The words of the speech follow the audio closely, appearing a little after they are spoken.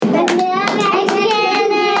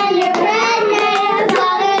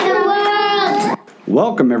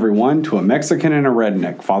Welcome, everyone, to A Mexican and a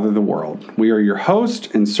Redneck Father the World. We are your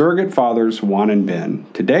host and surrogate fathers, Juan and Ben.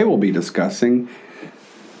 Today we'll be discussing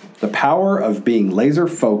the power of being laser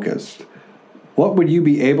focused. What would you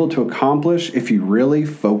be able to accomplish if you really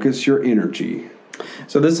focus your energy?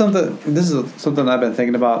 So this is something I've been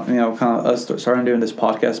thinking about, kind of us starting doing this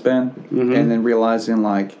podcast, Ben, and then realizing,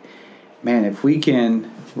 man, if we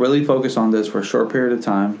can really focus on this for a short period of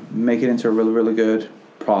time, make it into a really, really good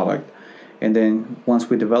product, and then once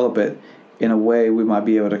we develop it, in a way, we might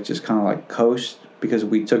be able to just kind of coast because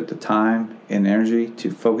we took the time and energy to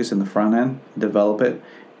focus in the front end, develop it,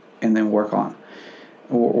 and then work on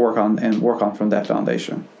from that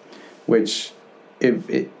foundation. Which,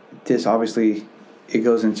 this obviously it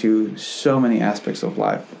goes into so many aspects of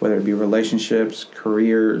life, whether it be relationships,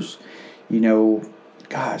 careers,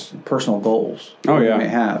 personal goals. Oh yeah, you may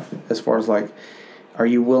have as far as are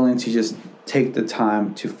you willing to just take the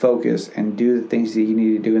time to focus and do the things that you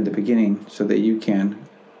need to do in the beginning so that you can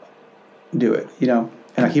do it,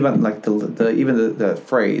 And I keep on the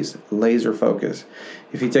phrase laser focus.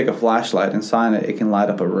 If you take a flashlight and shine it, it can light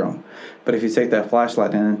up a room. But if you take that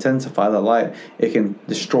flashlight and intensify the light, it can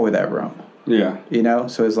destroy that room. Yeah.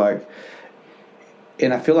 So it's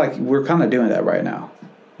and I feel like we're kind of doing that right now,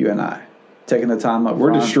 you and I. Taking the time up.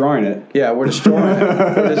 We're destroying it. Yeah, we're destroying it.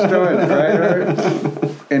 We're destroying it,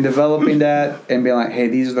 right? And developing that and being like, hey,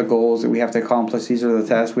 these are the goals that we have to accomplish. These are the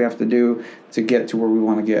tasks we have to do to get to where we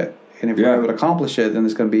want to get. And if we're able to accomplish it, then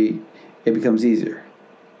it becomes easier.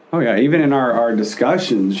 Oh, yeah. Even in our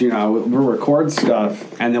discussions, we'll record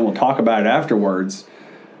stuff and then we'll talk about it afterwards.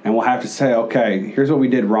 And we'll have to say, okay, here's what we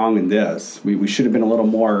did wrong in this. We should have been a little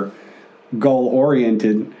more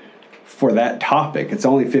goal-oriented for that topic. It's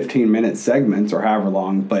only 15-minute segments or however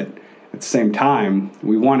long, but at the same time,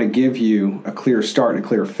 we want to give you a clear start and a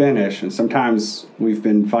clear finish. And sometimes we've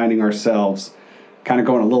been finding ourselves kind of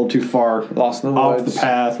going a little too far off the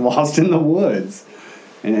path, lost in the woods.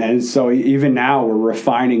 And so even now we're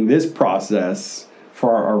refining this process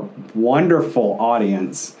for our wonderful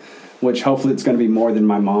audience, which hopefully it's going to be more than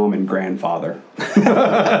my mom and grandfather.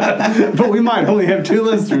 But we might only have 2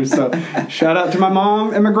 listeners, so shout out to my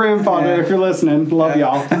mom and my grandfather if you're listening. Love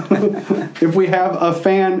y'all. If we have a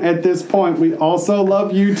fan at this point, we also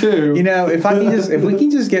love you too. If we can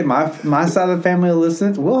just get my side of the family to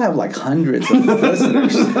listen, we'll have hundreds of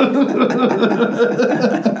listeners.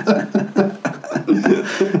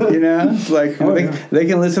 They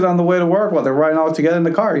can listen on the way to work while they're riding all together in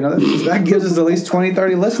the car. That gives us at least 20,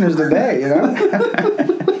 30 listeners a day.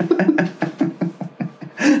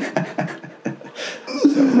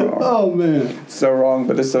 So wrong. Oh man, so wrong,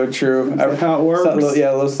 but it's so true. That's how it works. A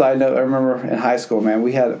little side note. I remember in high school, man,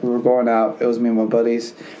 we were going out. It was me and my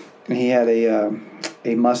buddies, and he had a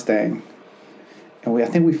Mustang, and I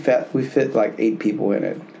think we fit 8 people in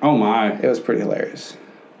it. Oh my, it was pretty hilarious.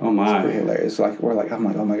 Oh my! It's pretty hilarious. I'm like,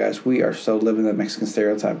 oh my gosh, we are so living the Mexican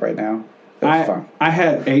stereotype right now. It was fun. I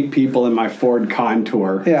had 8 people in my Ford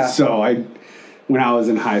Contour. Yeah. So when I was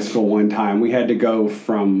in high school one time, we had to go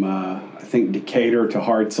from I think Decatur to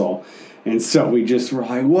Hartselle, and so we just were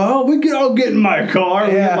like, well, we could all get in my car.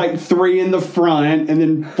 Yeah. We had 3 in the front and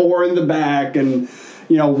then 4 in the back, and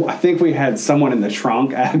I think we had someone in the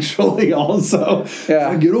trunk actually also.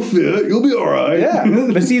 Yeah. It'll fit. You'll be all right. Yeah.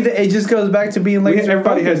 But see, it just goes back to being laser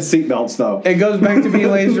Everybody focused. had seatbelts, though. It goes back to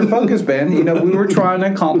being laser focused, Ben. We were trying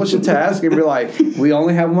to accomplish a task, and we're like, we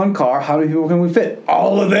only have 1 car. How many people can we fit?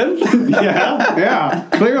 All of them? Yeah.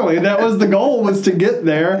 Clearly, that was the goal, was to get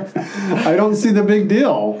there. I don't see the big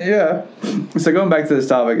deal. Yeah. So going back to this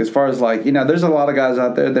topic, as far as there's a lot of guys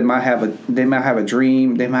out there that might have a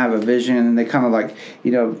dream, they might have a vision, and they kind of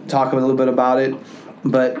talk a little bit about it,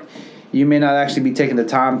 but you may not actually be taking the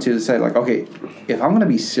time to say okay, if I'm going to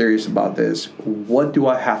be serious about this, what do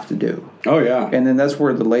I have to do? Oh yeah. And then that's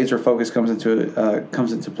where the laser focus comes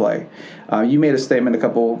into play. You made a statement a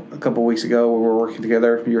couple weeks ago where we were working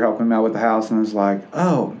together. You were helping me out with the house, and it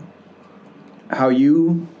was how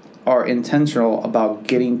you are intentional about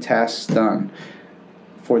getting tasks done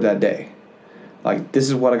for that day. This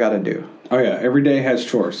is what I got to do. Oh, yeah. Every day has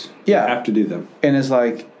chores. Yeah. I have to do them. And it's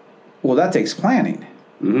well, that takes planning.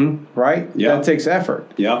 Mm-hmm. Right? Yeah. That takes effort.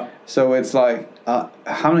 Yeah. So it's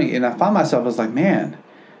how many, and I find myself as man,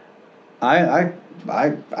 I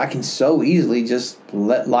can so easily just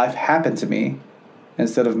let life happen to me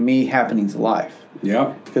instead of me happening to life.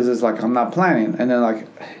 Yeah. Because it's I'm not planning.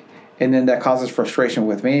 And then that causes frustration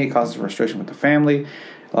with me. It causes frustration with the family.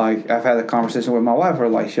 I've had a conversation with my wife where I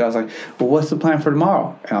was like, well, what's the plan for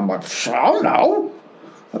tomorrow? And I'm like, I don't know.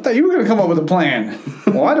 I thought you were going to come up with a plan.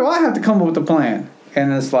 Why do I have to come up with a plan?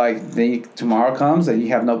 And it's like tomorrow comes and you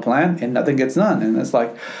have no plan and nothing gets done. And it's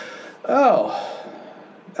like, oh,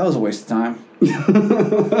 that was a waste of time.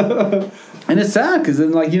 And it's sad because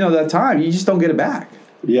then, like, that time, you just don't get it back.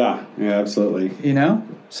 Yeah, absolutely.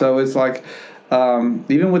 So it's like,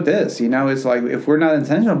 even with this, it's like if we're not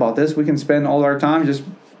intentional about this, we can spend all our time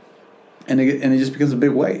and it just becomes a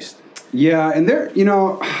big waste. Yeah, and there,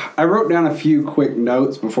 I wrote down a few quick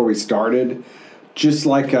notes before we started, just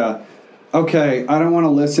like okay, I don't want to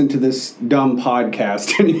listen to this dumb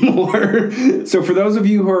podcast anymore. So for those of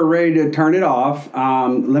you who are ready to turn it off,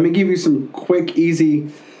 let me give you some quick, easy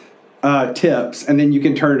tips, and then you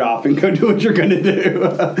can turn it off and go do what you're going to do.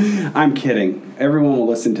 I'm kidding. Everyone will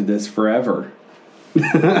listen to this forever.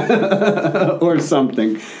 Or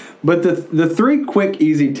something. But the 3 quick,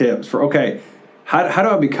 easy tips for, how do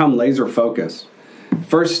I become laser focused?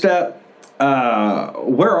 First step,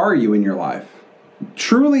 where are you in your life?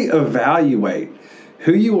 Truly evaluate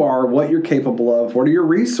who you are, what you're capable of, what are your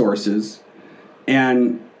resources,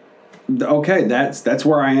 and that's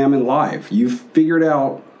where I am in life. You've figured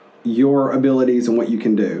out your abilities and what you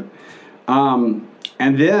can do. And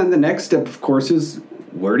then the next step, of course, is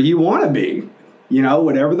where do you want to be?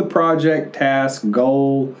 Whatever the project, task,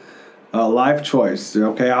 goal, life choice.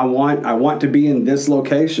 Okay, I want to be in this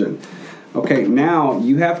location. Okay, now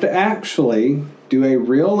you have to actually do a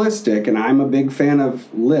realistic, and I'm a big fan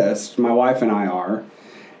of lists, my wife and I are,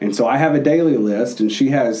 and so I have a daily list, and she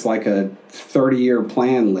has like a 30-year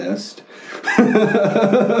plan list.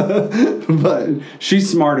 But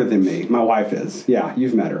she's smarter than me. My wife is. Yeah,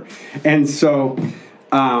 you've met her. And so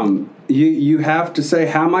you have to say,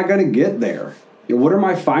 how am I going to get there? What are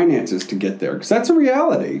my finances to get there? Because that's a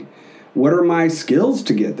reality. What are my skills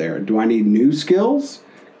to get there? Do I need new skills?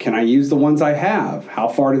 Can I use the ones I have? How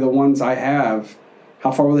far do the ones I have,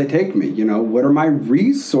 how far will they take me? What are my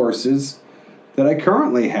resources that I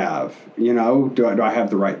currently have? Do I have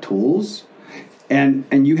the right tools?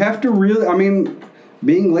 And you have to really,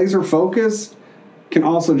 being laser focused can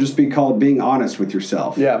also just be called being honest with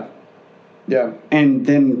yourself. Yeah. Yeah. And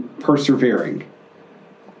then persevering.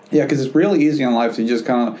 Yeah, because it's really easy in life to just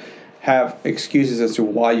kind of have excuses as to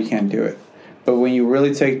why you can't do it. But when you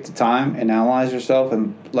really take the time and analyze yourself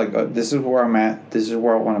and like, this is where I'm at, this is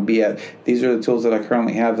where I want to be at, these are the tools that I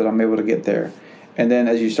currently have that I'm able to get there. And then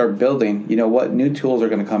as you start building, what new tools are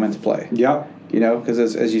going to come into play? Yep. Because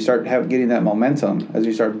as you start getting that momentum, as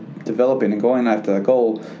you start developing and going after that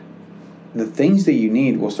goal, the things that you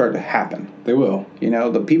need will start to happen. They will.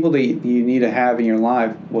 The people that you need to have in your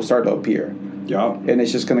life will start to appear. Yeah. And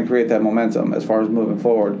it's just going to create that momentum as far as moving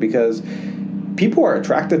forward, because people are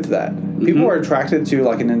attracted to that. Mm-hmm. People are attracted to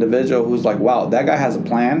like an individual who's like, wow, that guy has a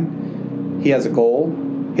plan. He has a goal.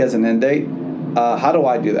 He has an end date. How do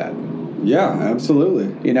I do that? Yeah,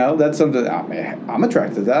 absolutely. That's something I'm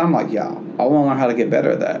attracted to that. I'm like, yeah, I want to learn how to get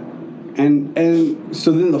better at that. And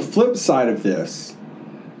so then the flip side of this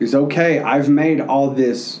is, okay, I've made all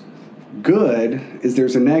this good, is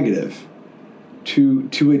there's a negative.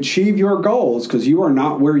 To achieve your goals, because you are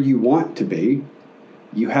not where you want to be,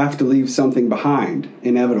 you have to leave something behind,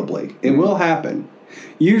 inevitably. It will happen.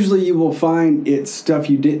 Usually you will find it's stuff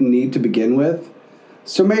you didn't need to begin with.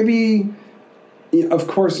 So maybe, of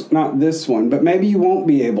course, not this one, but maybe you won't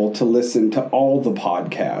be able to listen to all the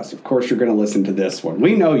podcasts. Of course, you're going to listen to this one.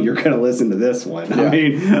 We know you're going to listen to this one. Yeah. I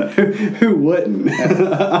mean, who wouldn't?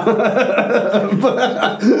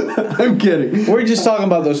 But, I'm kidding. We're just talking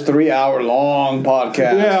about those 3-hour-long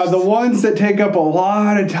podcasts. Yeah, the ones that take up a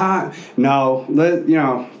lot of time. No,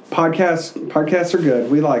 podcasts are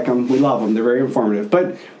good. We like them. We love them. They're very informative.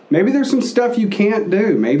 But maybe there's some stuff you can't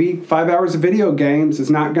do. Maybe 5 hours of video games is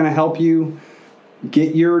not going to help you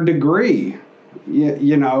get your degree.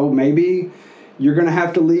 Maybe you're going to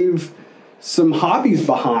have to leave some hobbies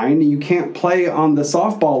behind. You can't play on the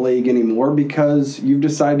softball league anymore because you've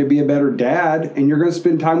decided to be a better dad and you're going to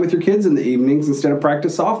spend time with your kids in the evenings instead of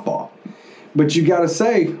practice softball. But you got to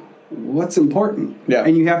say what's important. Yeah.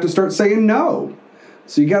 And you have to start saying no.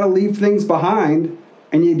 So you got to leave things behind,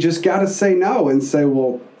 and you just got to say no and say,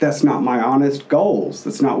 well, that's not my honest goals.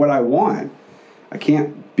 That's not what I want. I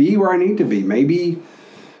can't be where I need to be. Maybe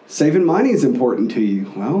saving money is important to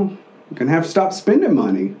you. Well, you're going to have to stop spending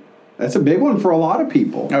money. That's a big one for a lot of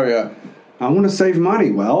people. Oh, yeah. I want to save money.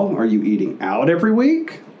 Well, are you eating out every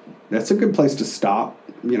week? That's a good place to stop.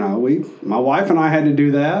 My wife and I had to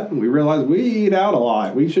do that. We realized we eat out a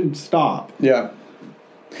lot. We should stop. Yeah.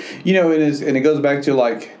 It goes back to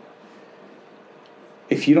like,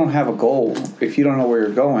 if you don't have a goal, if you don't know where you're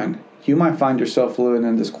going, you might find yourself living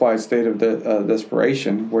in this quiet state of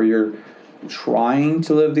desperation where you're trying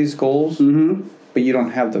to live these goals, but you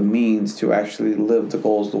don't have the means to actually live the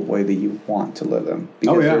goals the way that you want to live them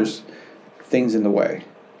because there's things in the way.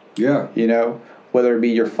 Yeah. You know, whether it be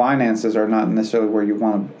your finances are not necessarily where you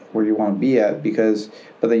want to be at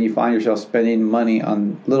but then you find yourself spending money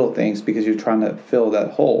on little things because you're trying to fill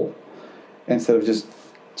that hole instead of just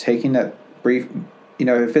taking that brief, you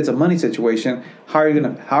know, if it's a money situation, how are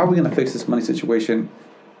we going to fix this money situation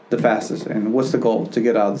the fastest, and what's the goal to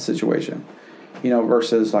get out of the situation? You know,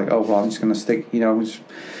 versus like, oh, well, I'm just going to stick, you know, just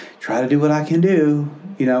try to do what I can do.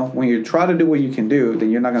 You know, when you try to do what you can do,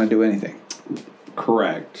 then you're not going to do anything.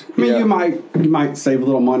 Correct. I mean, you might save a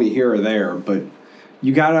little money here or there, but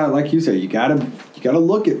you gotta, like you say, you gotta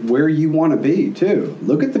look at where you want to be too.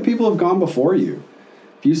 Look at the people who have gone before you.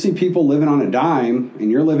 If you see people living on a dime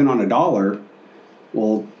and you're living on $1,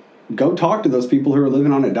 well, go talk to those people who are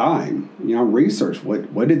living on a dime. You know, research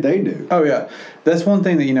what did they do. Oh yeah, that's one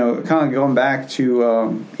thing that, you know, kind of going back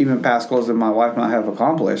to even past goals that my wife and I have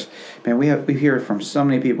accomplished. Man, we hear it from so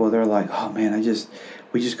many people. They're like, oh man,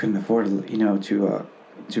 we just couldn't afford, you know,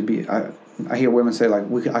 to be. I hear women say like,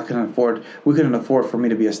 we couldn't afford for me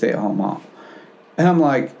to be a stay-at-home mom, and I'm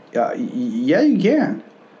like, yeah, you can,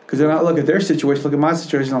 because then I look at their situation, look at my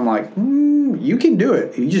situation, I'm like, you can do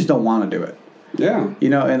it, you just don't want to do it. Yeah, you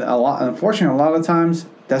know, and unfortunately, a lot of times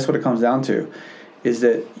that's what it comes down to, is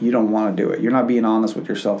that you don't want to do it. You're not being honest with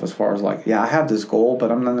yourself as far as like, yeah, I have this goal,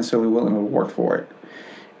 but I'm not necessarily willing to work for it.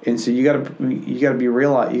 And so you got to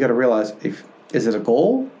realize if is it a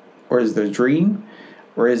goal, or is it a dream,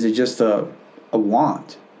 or is it just a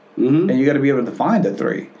want? Mm-hmm. And you got to be able to define the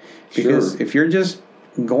three, because if you're just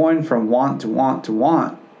going from want to want to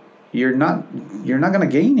want, you're not going to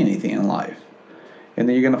gain anything in life. And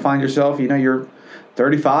then you're going to find yourself, you know, you're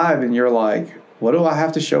 35 and you're like, what do I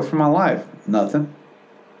have to show for my life? Nothing.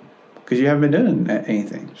 Because you haven't been doing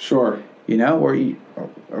anything. Sure. You know,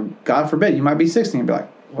 or God forbid, you might be 60 and be like,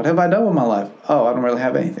 what have I done with my life? Oh, I don't really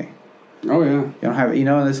have anything. Oh, yeah. You don't have, you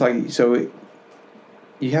know, and it's like, so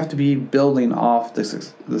you have to be building off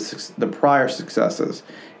the prior successes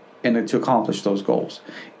and to accomplish those goals.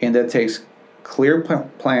 And that takes clear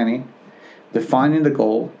planning, defining the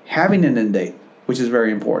goal, having an end date, which is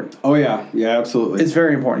very important. Oh, yeah. Yeah, absolutely. It's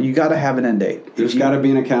very important. You got to have an end date. There's got to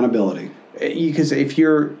be an accountability. Because if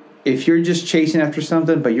you're just chasing after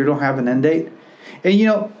something, but you don't have an end date, and you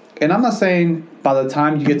know, and I'm not saying by the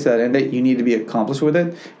time you get to that end date, you need to be accomplished with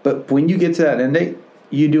it. But when you get to that end date,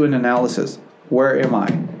 you do an analysis. Where am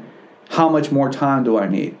I? How much more time do I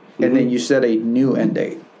need? And then you set a new end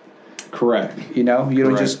date. Correct. You know, you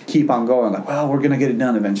don't just keep on going like, well, we're going to get it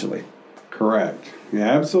done eventually. Correct.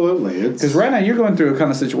 Yeah, absolutely. Because right now you're going through a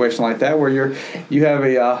kind of situation like that where you have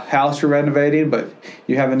a house you're renovating, but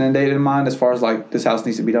you have an end date in mind as far as like this house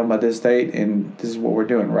needs to be done by this date, and this is what we're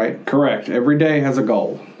doing, right? Correct. Every day has a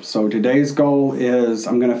goal. So today's goal is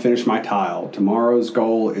I'm going to finish my tile. Tomorrow's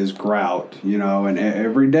goal is grout. You know, and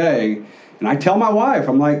every day, and I tell my wife,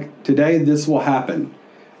 I'm like, today this will happen.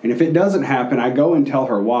 And if it doesn't happen, I go and tell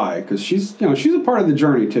her why, because she's a part of the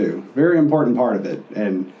journey too, very important part of it,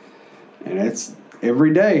 and it's.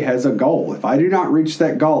 Every day has a goal. If I do not reach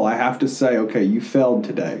that goal, I have to say, okay, you failed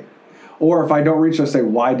today. Or if I don't reach it, I say,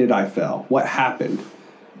 why did I fail? What happened?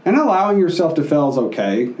 And allowing yourself to fail is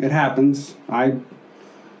okay. It happens.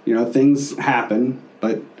 Things happen,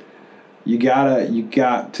 but you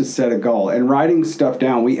got to set a goal. And writing stuff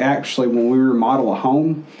down, we actually, when we remodel a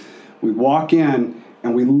home, we walk in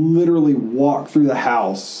and we literally walk through the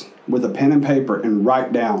house with a pen and paper and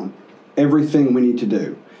write down everything we need to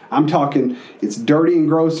do. I'm talking, it's dirty and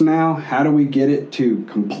gross now. How do we get it to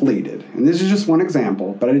completed? And this is just one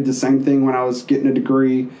example, but I did the same thing when I was getting a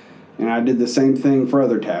degree, and I did the same thing for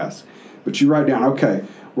other tasks. But you write down, okay,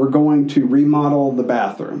 we're going to remodel the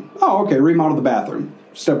bathroom. Oh, okay, remodel the bathroom.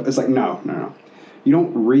 It's like, no. You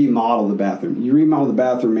don't remodel the bathroom. You remodel the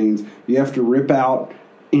bathroom means you have to rip out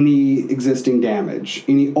any existing damage,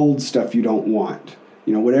 any old stuff you don't want,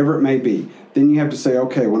 whatever it may be. Then you have to say,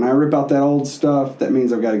 okay, when I rip out that old stuff, that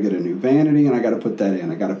means I've got to get a new vanity, and I got to put that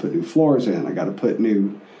in. I got to put new floors in. I got to put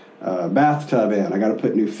new bathtub in. I got to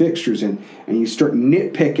put new fixtures in. And you start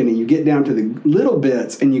nitpicking, and you get down to the little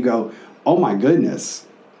bits, and you go, oh my goodness,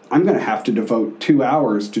 I'm going to have to devote 2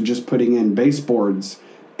 hours to just putting in baseboards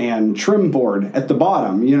and trim board at the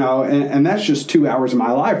bottom, and that's just 2 hours of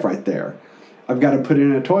my life right there. I've got to put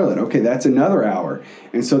in a toilet. Okay, that's another hour.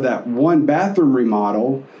 And so that one bathroom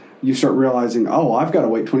remodel, you start realizing, I've got to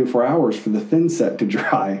wait 24 hours for the thin set to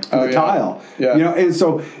dry for the tile. Yeah. And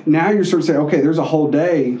so now you're sort of saying, okay, there's a whole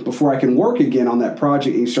day before I can work again on that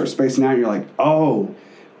project, and you start spacing out, and you're like,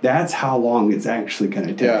 that's how long it's actually going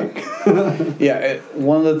to take. Yeah.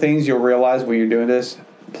 One of the things you'll realize when you're doing this,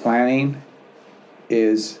 planning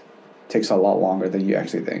takes a lot longer than you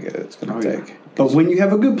actually think it's going to take. Yeah. But when you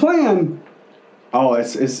have a good plan,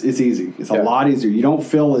 it's easy. It's a lot easier. You don't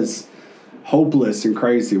feel as hopeless and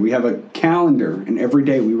crazy. We have a calendar, and every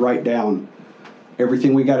day we write down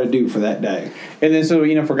everything we got to do for that day. And then, so,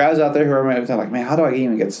 for guys out there who are like, man, how do I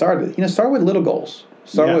even get started? Start with little goals.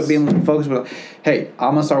 Start with being focused with, hey,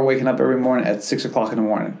 I'm going to start waking up every morning at 6 o'clock in the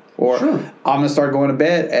morning. Or I'm going to start going to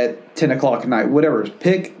bed at 10 o'clock at night. Whatever.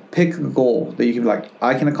 Pick a goal that you can be like,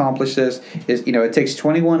 I can accomplish this. It takes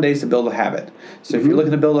 21 days to build a habit. So if you're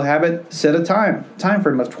looking to build a habit, set a time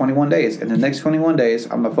frame of 21 days. And the next 21 days,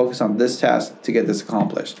 I'm going to focus on this task to get this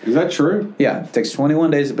accomplished. Is that true? Yeah. It takes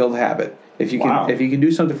 21 days to build a habit. If you can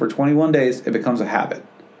do something for 21 days, it becomes a habit.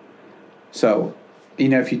 So,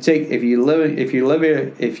 if you live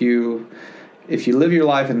your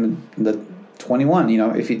life in the 21,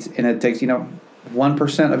 and it takes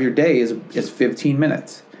 1% of your day is 15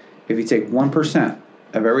 minutes. If you take 1%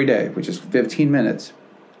 of every day, which is 15 minutes,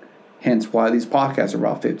 hence why these podcasts are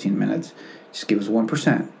about 15 minutes, just give us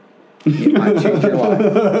 1%. It might change your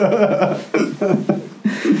life.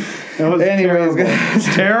 Anyways, guys.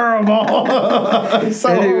 Terrible. Guys,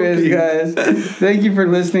 thank you for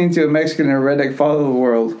listening to A Mexican and a Redneck Follow the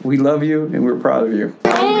World. We love you, and we're proud of you.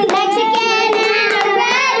 Mexican!